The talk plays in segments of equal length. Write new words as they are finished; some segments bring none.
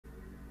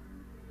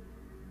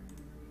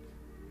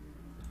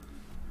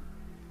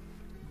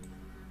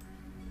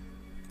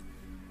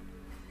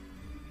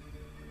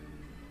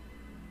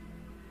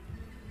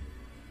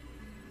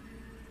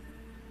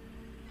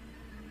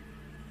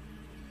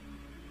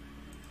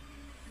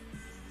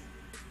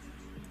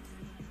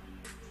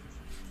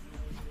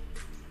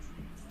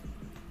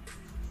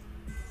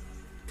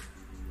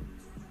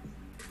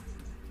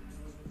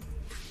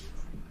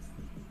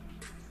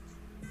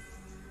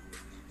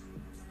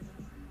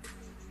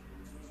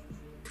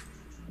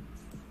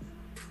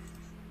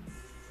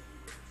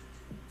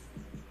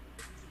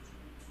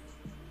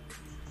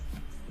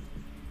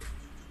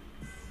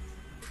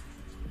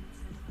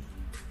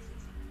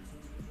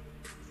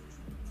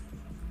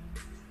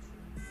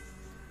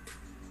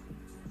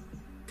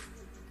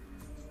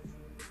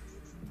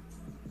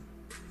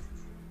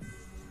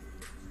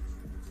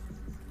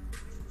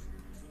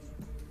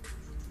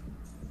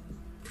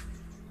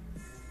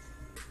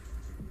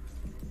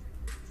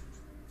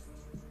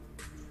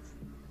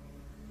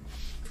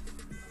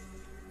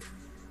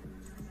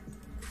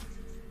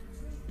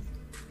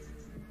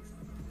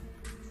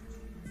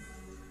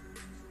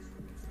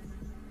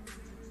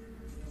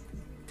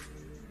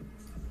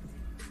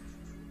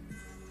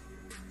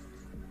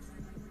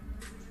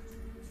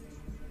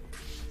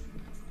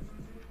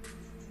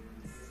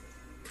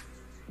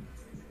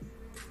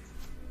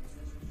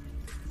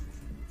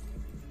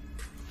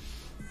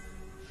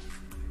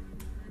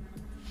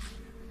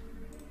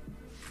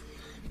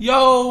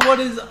Yo, what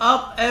is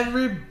up, everybody?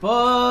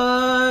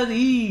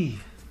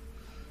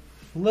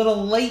 A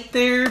little late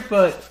there,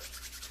 but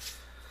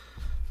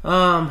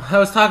I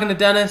was talking to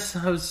Dennis.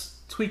 I was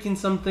tweaking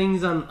some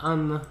things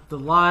on the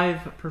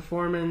live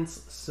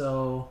performance,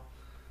 so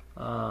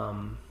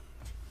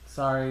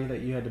sorry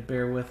that you had to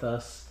bear with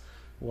us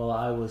while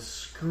I was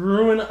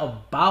screwing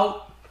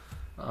about.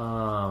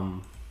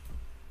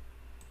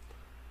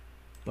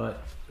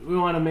 But we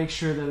want to make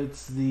sure that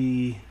it's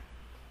the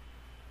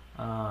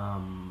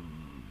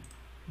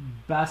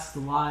best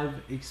live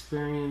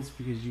experience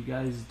because you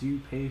guys do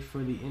pay for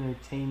the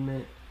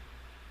entertainment.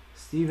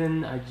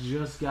 Steven, I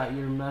just got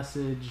your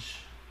message.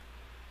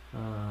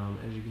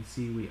 As you can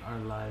see, we are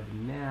live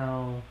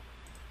now.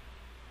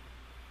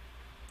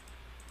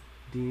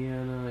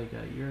 Deanna, I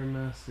got your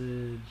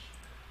message.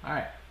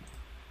 Alright.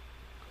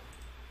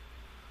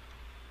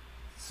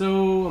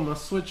 So I'm going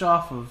to switch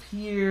off of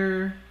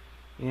here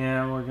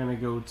and we're going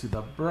to go to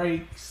the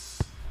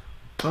breaks.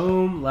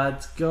 Boom,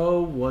 let's go.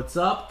 What's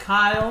up,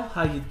 Kyle?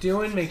 How you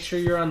doing? Make sure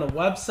you're on the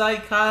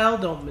website, Kyle.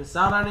 Don't miss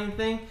out on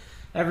anything.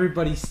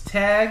 Everybody's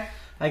tagged.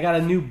 I got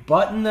a new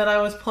button that I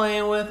was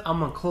playing with. I'm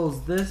going to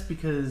close this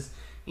because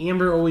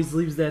Amber always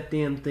leaves that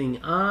damn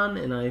thing on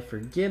and I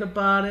forget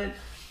about it.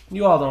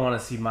 You all don't want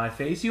to see my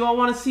face. You all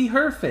want to see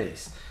her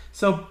face.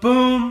 So,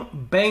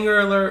 boom, banger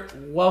alert.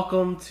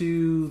 Welcome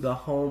to the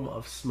home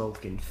of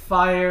smoke and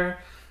fire.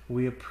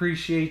 We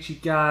appreciate you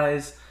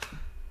guys.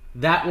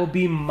 That will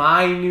be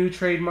my new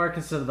trademark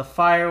instead of the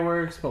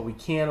fireworks, but we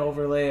can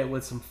overlay it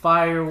with some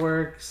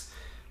fireworks.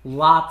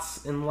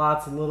 Lots and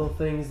lots of little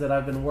things that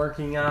I've been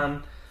working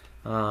on.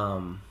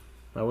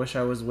 I wish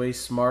I was way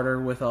smarter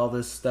with all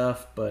this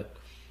stuff, but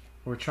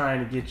we're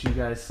trying to get you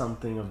guys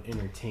something of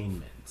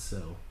entertainment.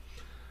 So,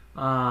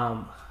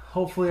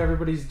 hopefully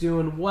everybody's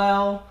doing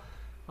well.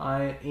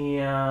 I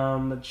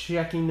am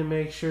checking to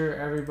make sure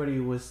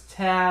everybody was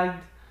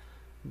tagged.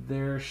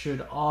 There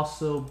should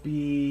also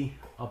be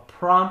a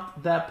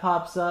prompt that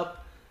pops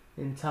up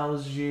and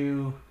tells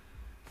you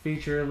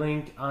feature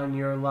link on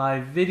your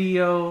live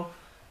video.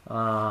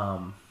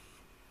 And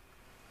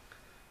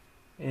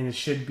it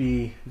should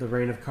be the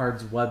Reign of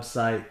Cards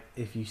website.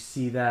 If you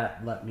see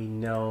that, let me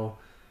know.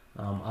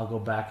 I'll go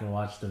back and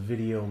watch the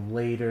video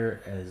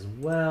later as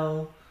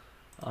well.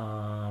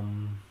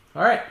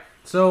 Alright,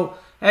 so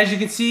as you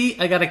can see,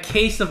 I got a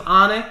case of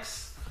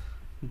Onyx.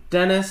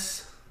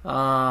 Dennis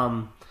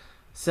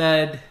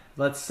said,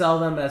 let's sell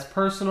them as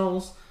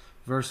personals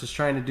versus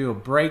trying to do a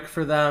break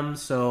for them.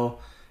 So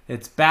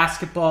it's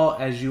basketball.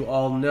 As you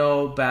all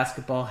know,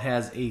 basketball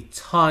has a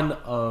ton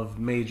of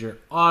major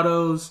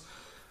autos.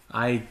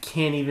 I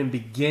can't even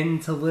begin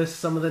to list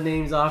some of the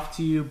names off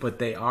to you, but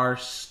they are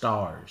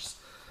stars.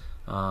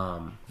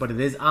 But it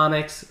is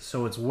Onyx,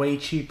 so it's way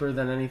cheaper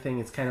than anything.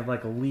 It's kind of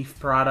like a Leaf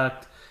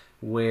product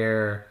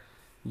where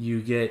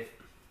you get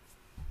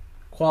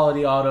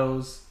quality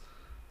autos,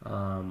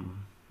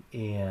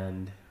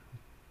 and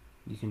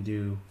you can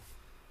do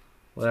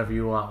whatever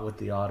you want with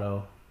the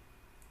auto.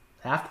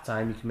 Half the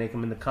time you can make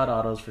them into cut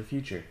autos for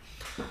future.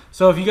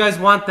 So if you guys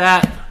want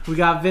that, we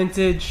got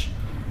vintage.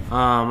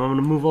 I'm going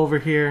to move over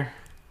here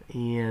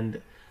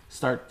and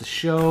start the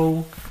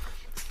show.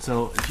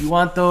 So if you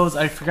want those,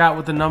 I forgot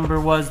what the number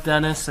was,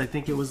 Dennis. I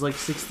think it was like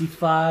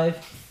 $65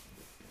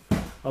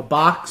 a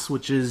box,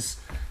 which is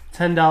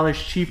 $10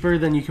 cheaper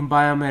than you can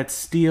buy them at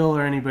Steel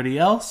or anybody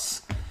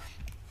else.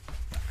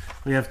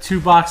 We have 2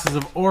 boxes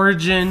of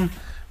Origin.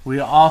 We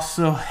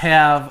also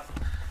have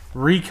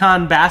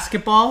Recon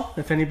Basketball,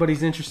 if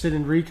anybody's interested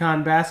in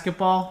Recon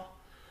Basketball.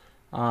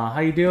 How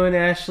you doing,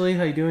 Ashley?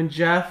 How you doing,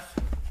 Jeff?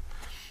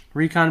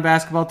 Recon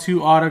Basketball,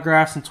 2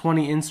 autographs and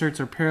 20 inserts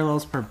or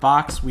parallels per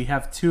box. We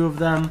have 2 of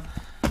them.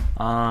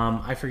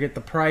 I forget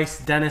the price.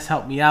 Dennis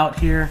helped me out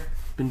here.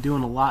 Been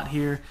doing a lot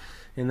here.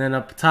 And then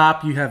up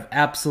top you have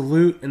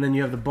Absolute, and then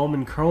you have the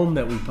Bowman Chrome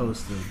that we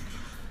posted.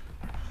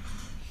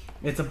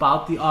 It's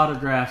about the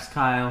autographs,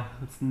 Kyle.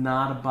 It's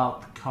not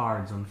about the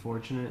cards,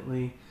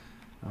 unfortunately.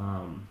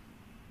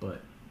 But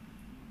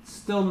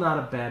still not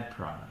a bad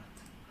product.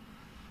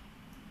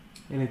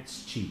 And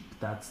it's cheap.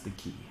 That's the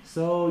key.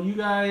 So you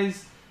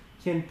guys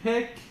can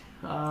pick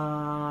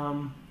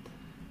on-card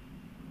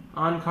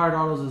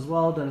autos as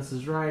well. Dennis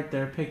is right.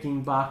 They're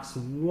picking box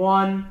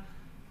 1.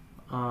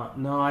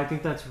 No, I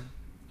think that's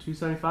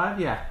 $275.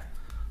 Yeah.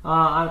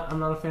 I'm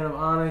not a fan of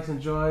Onyx.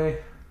 Enjoy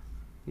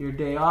your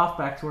day off.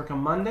 Back to work on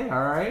Monday.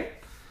 All right.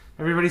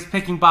 Everybody's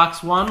picking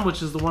box 1,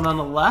 which is the one on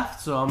the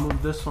left. So I'll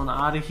move this one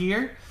out of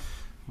here.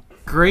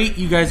 Great.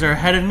 You guys are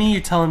ahead of me.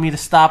 You're telling me to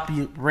stop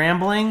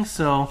rambling,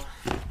 so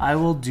I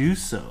will do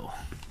so.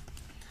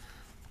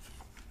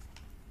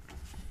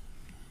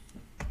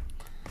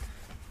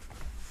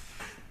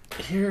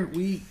 Here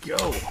we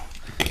go.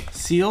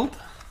 Sealed.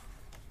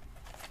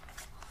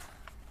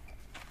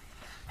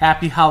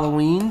 Happy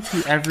Halloween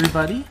to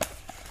everybody.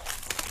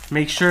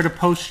 Make sure to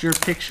post your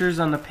pictures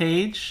on the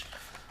page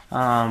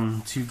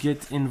to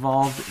get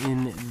involved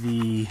in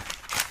the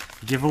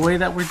giveaway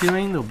that we're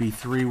doing. There'll be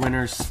 3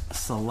 winners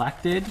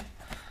selected,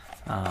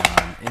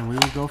 and we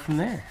will go from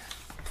there.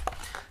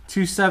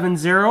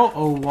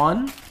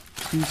 27001.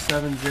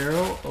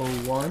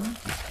 27001.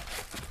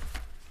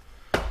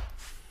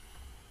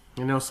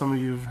 I know some of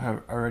you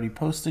have already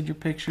posted your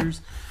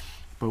pictures,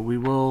 but we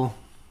will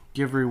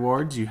give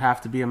rewards. You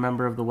have to be a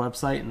member of the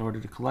website in order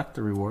to collect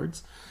the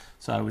rewards.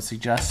 So I would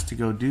suggest to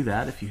go do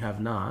that if you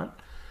have not.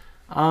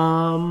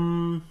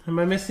 Am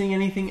I missing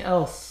anything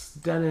else?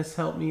 Dennis,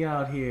 help me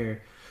out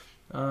here.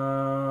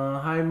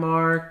 Hi,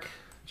 Mark.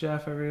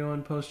 Jeff,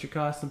 everyone, post your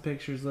custom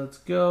pictures. Let's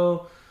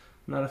go.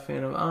 I'm not a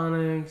fan of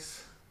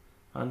Onyx.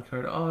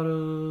 On-card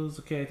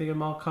autos. Okay, I think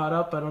I'm all caught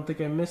up. I don't think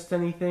I missed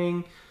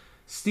anything.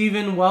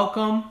 Steven,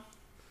 welcome.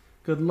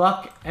 Good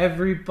luck,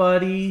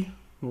 everybody.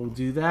 We'll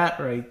do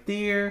that right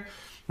there.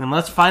 And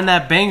let's find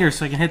that banger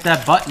so I can hit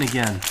that button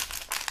again.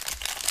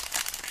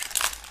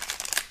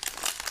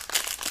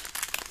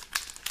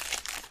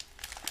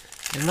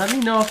 And let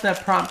me know if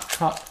that prompt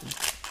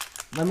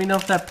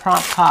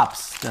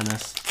pops,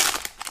 Dennis.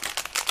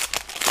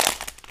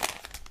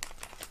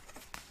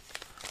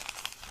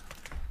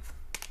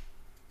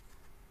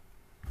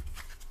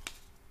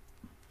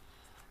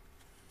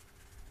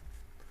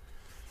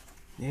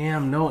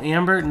 Damn, no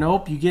Amber.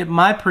 Nope, you get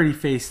my pretty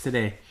face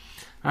today.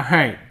 All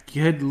right,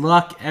 good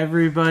luck,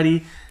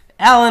 everybody.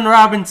 Allen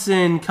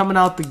Robinson coming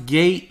out the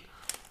gate.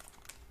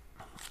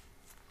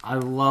 I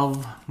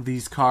love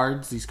these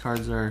cards. These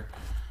cards are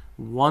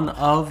one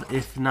of,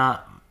 if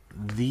not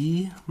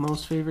the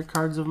most favorite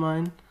cards of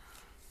mine.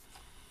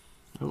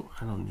 Oh,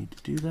 I don't need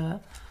to do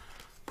that.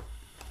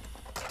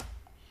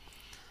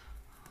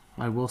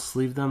 I will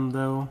sleeve them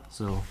though.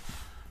 So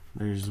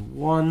there's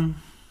one.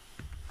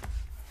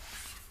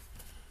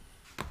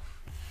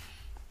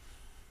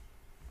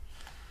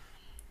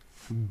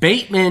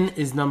 Bateman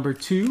is number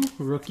 2,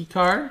 rookie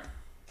card.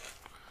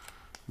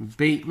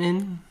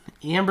 Bateman.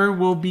 Amber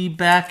will be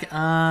back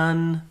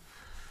on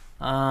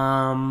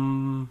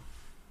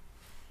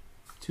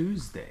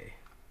Tuesday.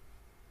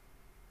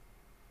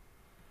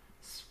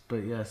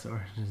 But yes,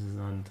 Orange is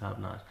on top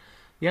notch.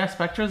 Yeah,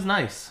 Spectra's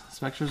nice.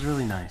 Spectra's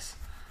really nice.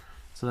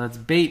 So that's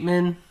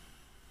Bateman.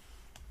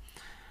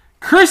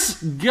 Chris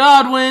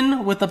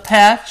Godwin with a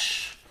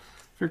patch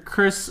for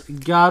Chris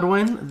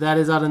Godwin. That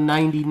is out of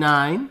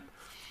 99.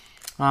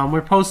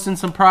 We're posting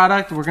some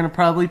product. We're going to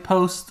probably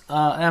post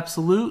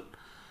Absolute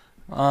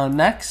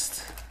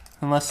next,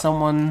 unless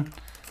someone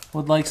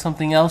would like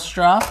something else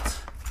dropped.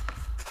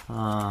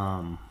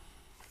 We're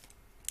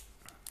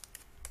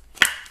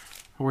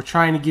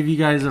trying to give you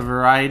guys a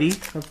variety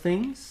of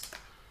things.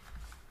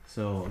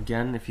 So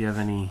again, if you have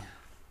any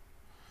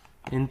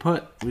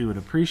input, we would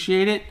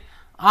appreciate it.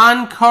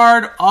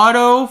 On-card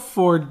auto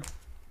for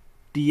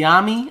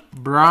Dyami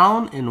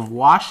Brown in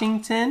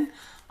Washington.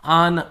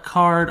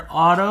 On-card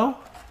auto.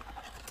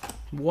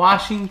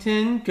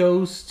 Washington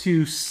goes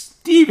to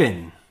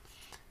Steven.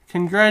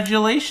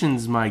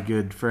 Congratulations, my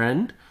good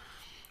friend.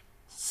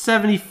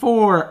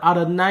 74 out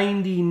of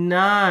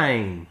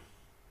 99.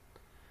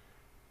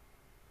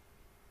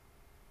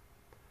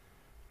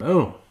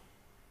 Boom.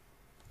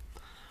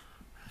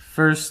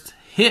 First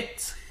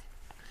hit.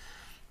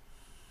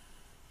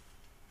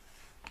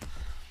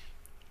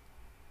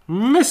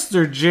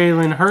 Mr.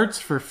 Jalen Hurts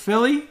for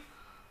Philly.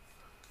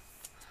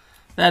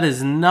 That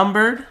is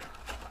numbered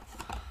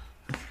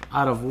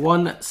out of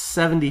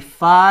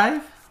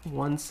 175.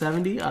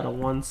 170 out of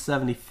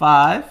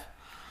 175.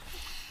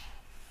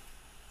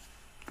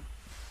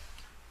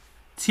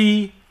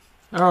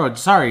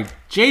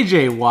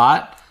 J.J.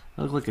 Watt.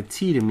 That looked like a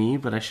T to me,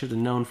 but I should have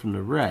known from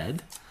the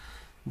red.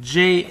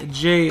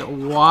 J.J.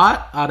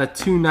 Watt out of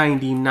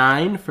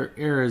 299 for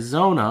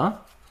Arizona.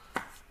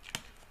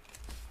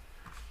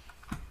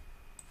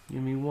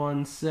 Give me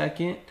 1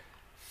 second.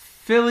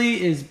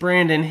 Philly is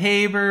Brandon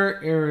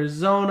Haber.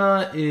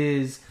 Arizona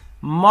is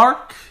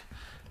Mark.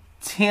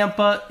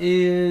 Tampa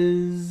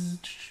is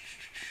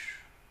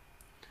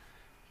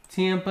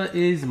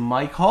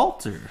Mike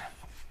Halter.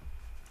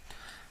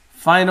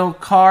 Final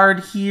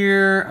card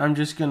here. I'm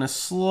just going to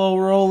slow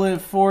roll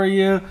it for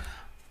you.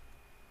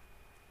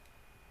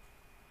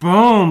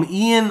 Boom.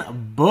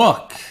 Ian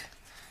Book.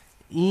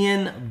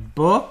 Ian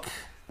Book.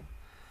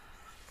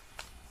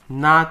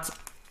 Not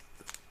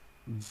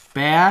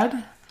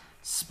bad.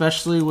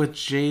 Especially with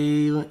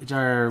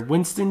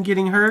Winston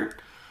getting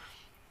hurt.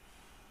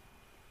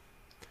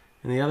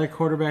 And the other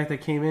quarterback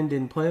that came in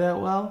didn't play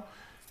that well.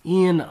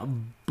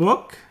 Ian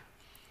Book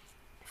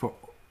for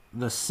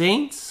the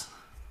Saints.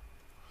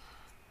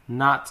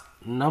 Not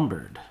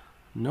numbered.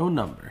 No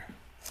number.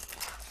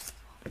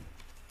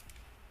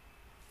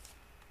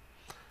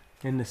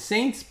 And the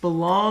Saints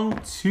belong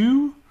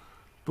to, I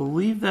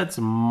believe that's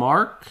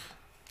Mark.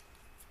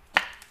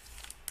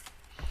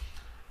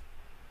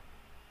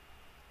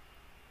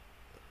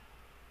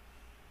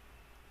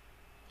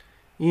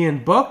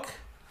 Ian Book.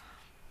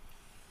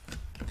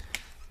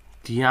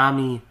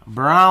 Dyami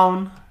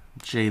Brown,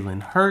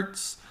 Jalen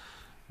Hurts,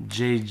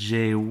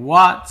 J.J.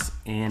 Watt,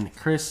 and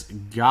Chris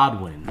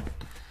Godwin,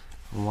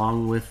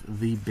 along with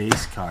the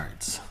base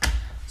cards.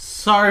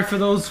 Sorry for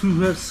those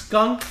who have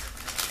skunked.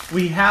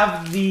 We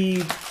have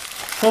the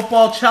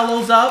football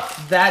cello's up.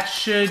 That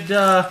should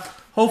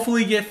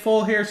hopefully get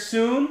full here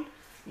soon.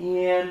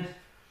 And,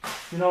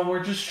 you know,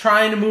 we're just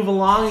trying to move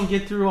along and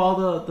get through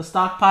all the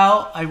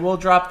stockpile. I will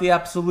drop the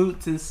Absolute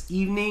this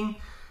evening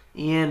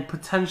and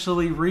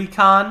potentially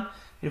Recon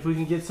if we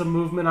can get some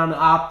movement on the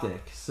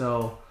Optic.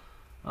 So,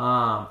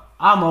 I'm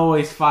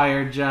always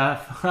fired,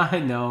 Jeff. I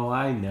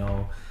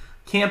know.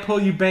 Can't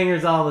pull you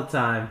bangers all the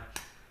time.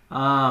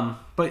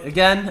 But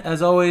again,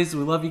 as always,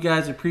 we love you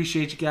guys.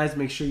 Appreciate you guys.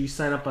 Make sure you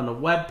sign up on the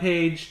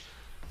webpage.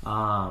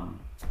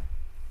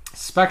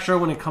 Spectra,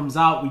 when it comes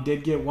out, we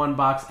did get one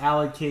box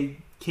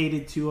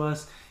allocated to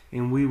us,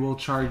 and we will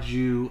charge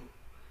you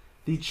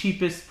the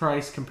cheapest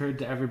price compared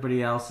to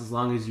everybody else as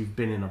long as you've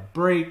been in a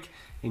break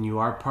and you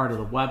are part of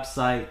the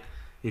website.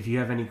 If you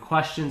have any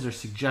questions or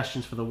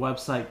suggestions for the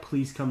website,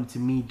 please come to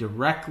me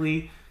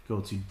directly.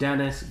 Go to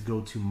Dennis. Go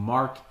to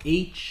Mark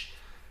H.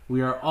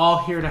 We are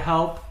all here to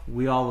help.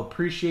 We all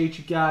appreciate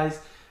you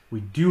guys. We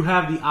do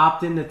have the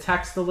opt-in to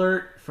text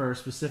alert for a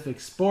specific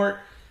sport.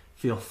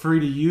 Feel free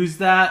to use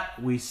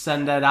that. We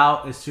send that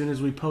out as soon as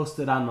we post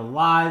it on the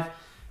live.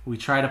 We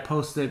try to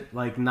post it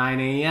like 9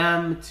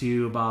 a.m.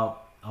 to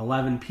about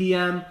 11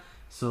 p.m.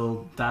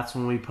 So that's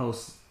when we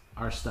post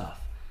our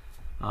stuff.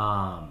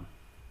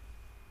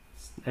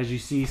 As you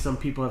see, some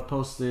people have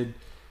posted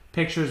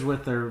pictures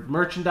with their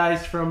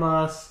merchandise from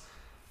us.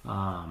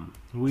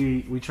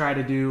 We try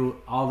to do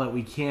all that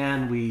we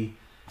can.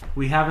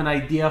 We have an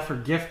idea for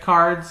gift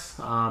cards.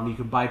 You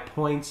can buy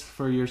points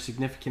for your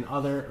significant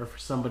other or for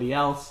somebody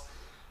else.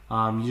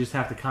 You just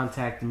have to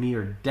contact me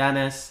or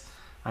Dennis.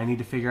 I need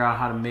to figure out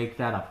how to make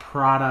that a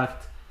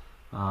product.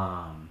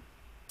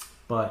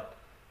 But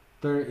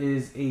there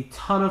is a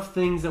ton of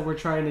things that we're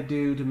trying to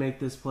do to make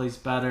this place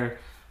better.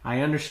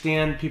 I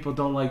understand people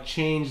don't like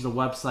change. The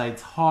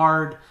website's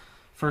hard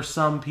for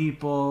some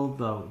people.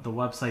 The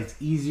website's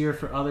easier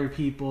for other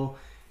people.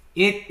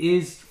 It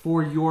is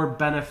for your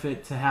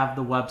benefit to have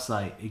the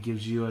website. It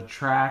gives you a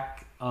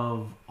track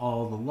of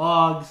all the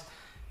logs.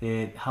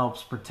 It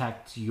helps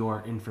protect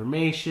your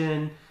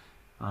information.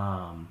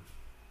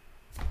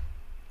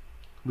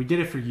 We did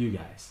it for you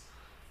guys,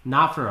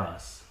 not for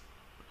us.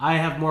 I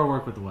have more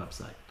work with the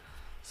website.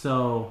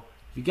 So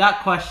if you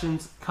got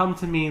questions, come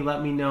to me.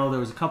 Let me know. There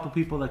was a couple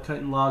people that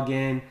couldn't log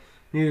in,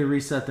 needed to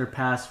reset their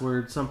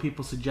password. Some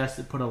people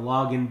suggested put a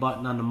login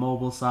button on the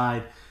mobile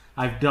side.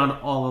 I've done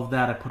all of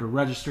that. I put a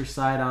register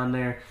side on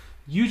there.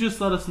 You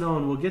just let us know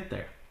and we'll get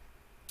there.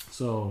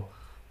 So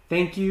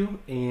thank you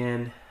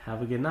and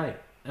have a good night.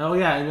 Oh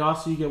yeah, and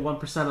also you get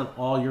 1% on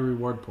all your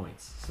reward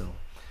points. So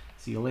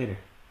see you later.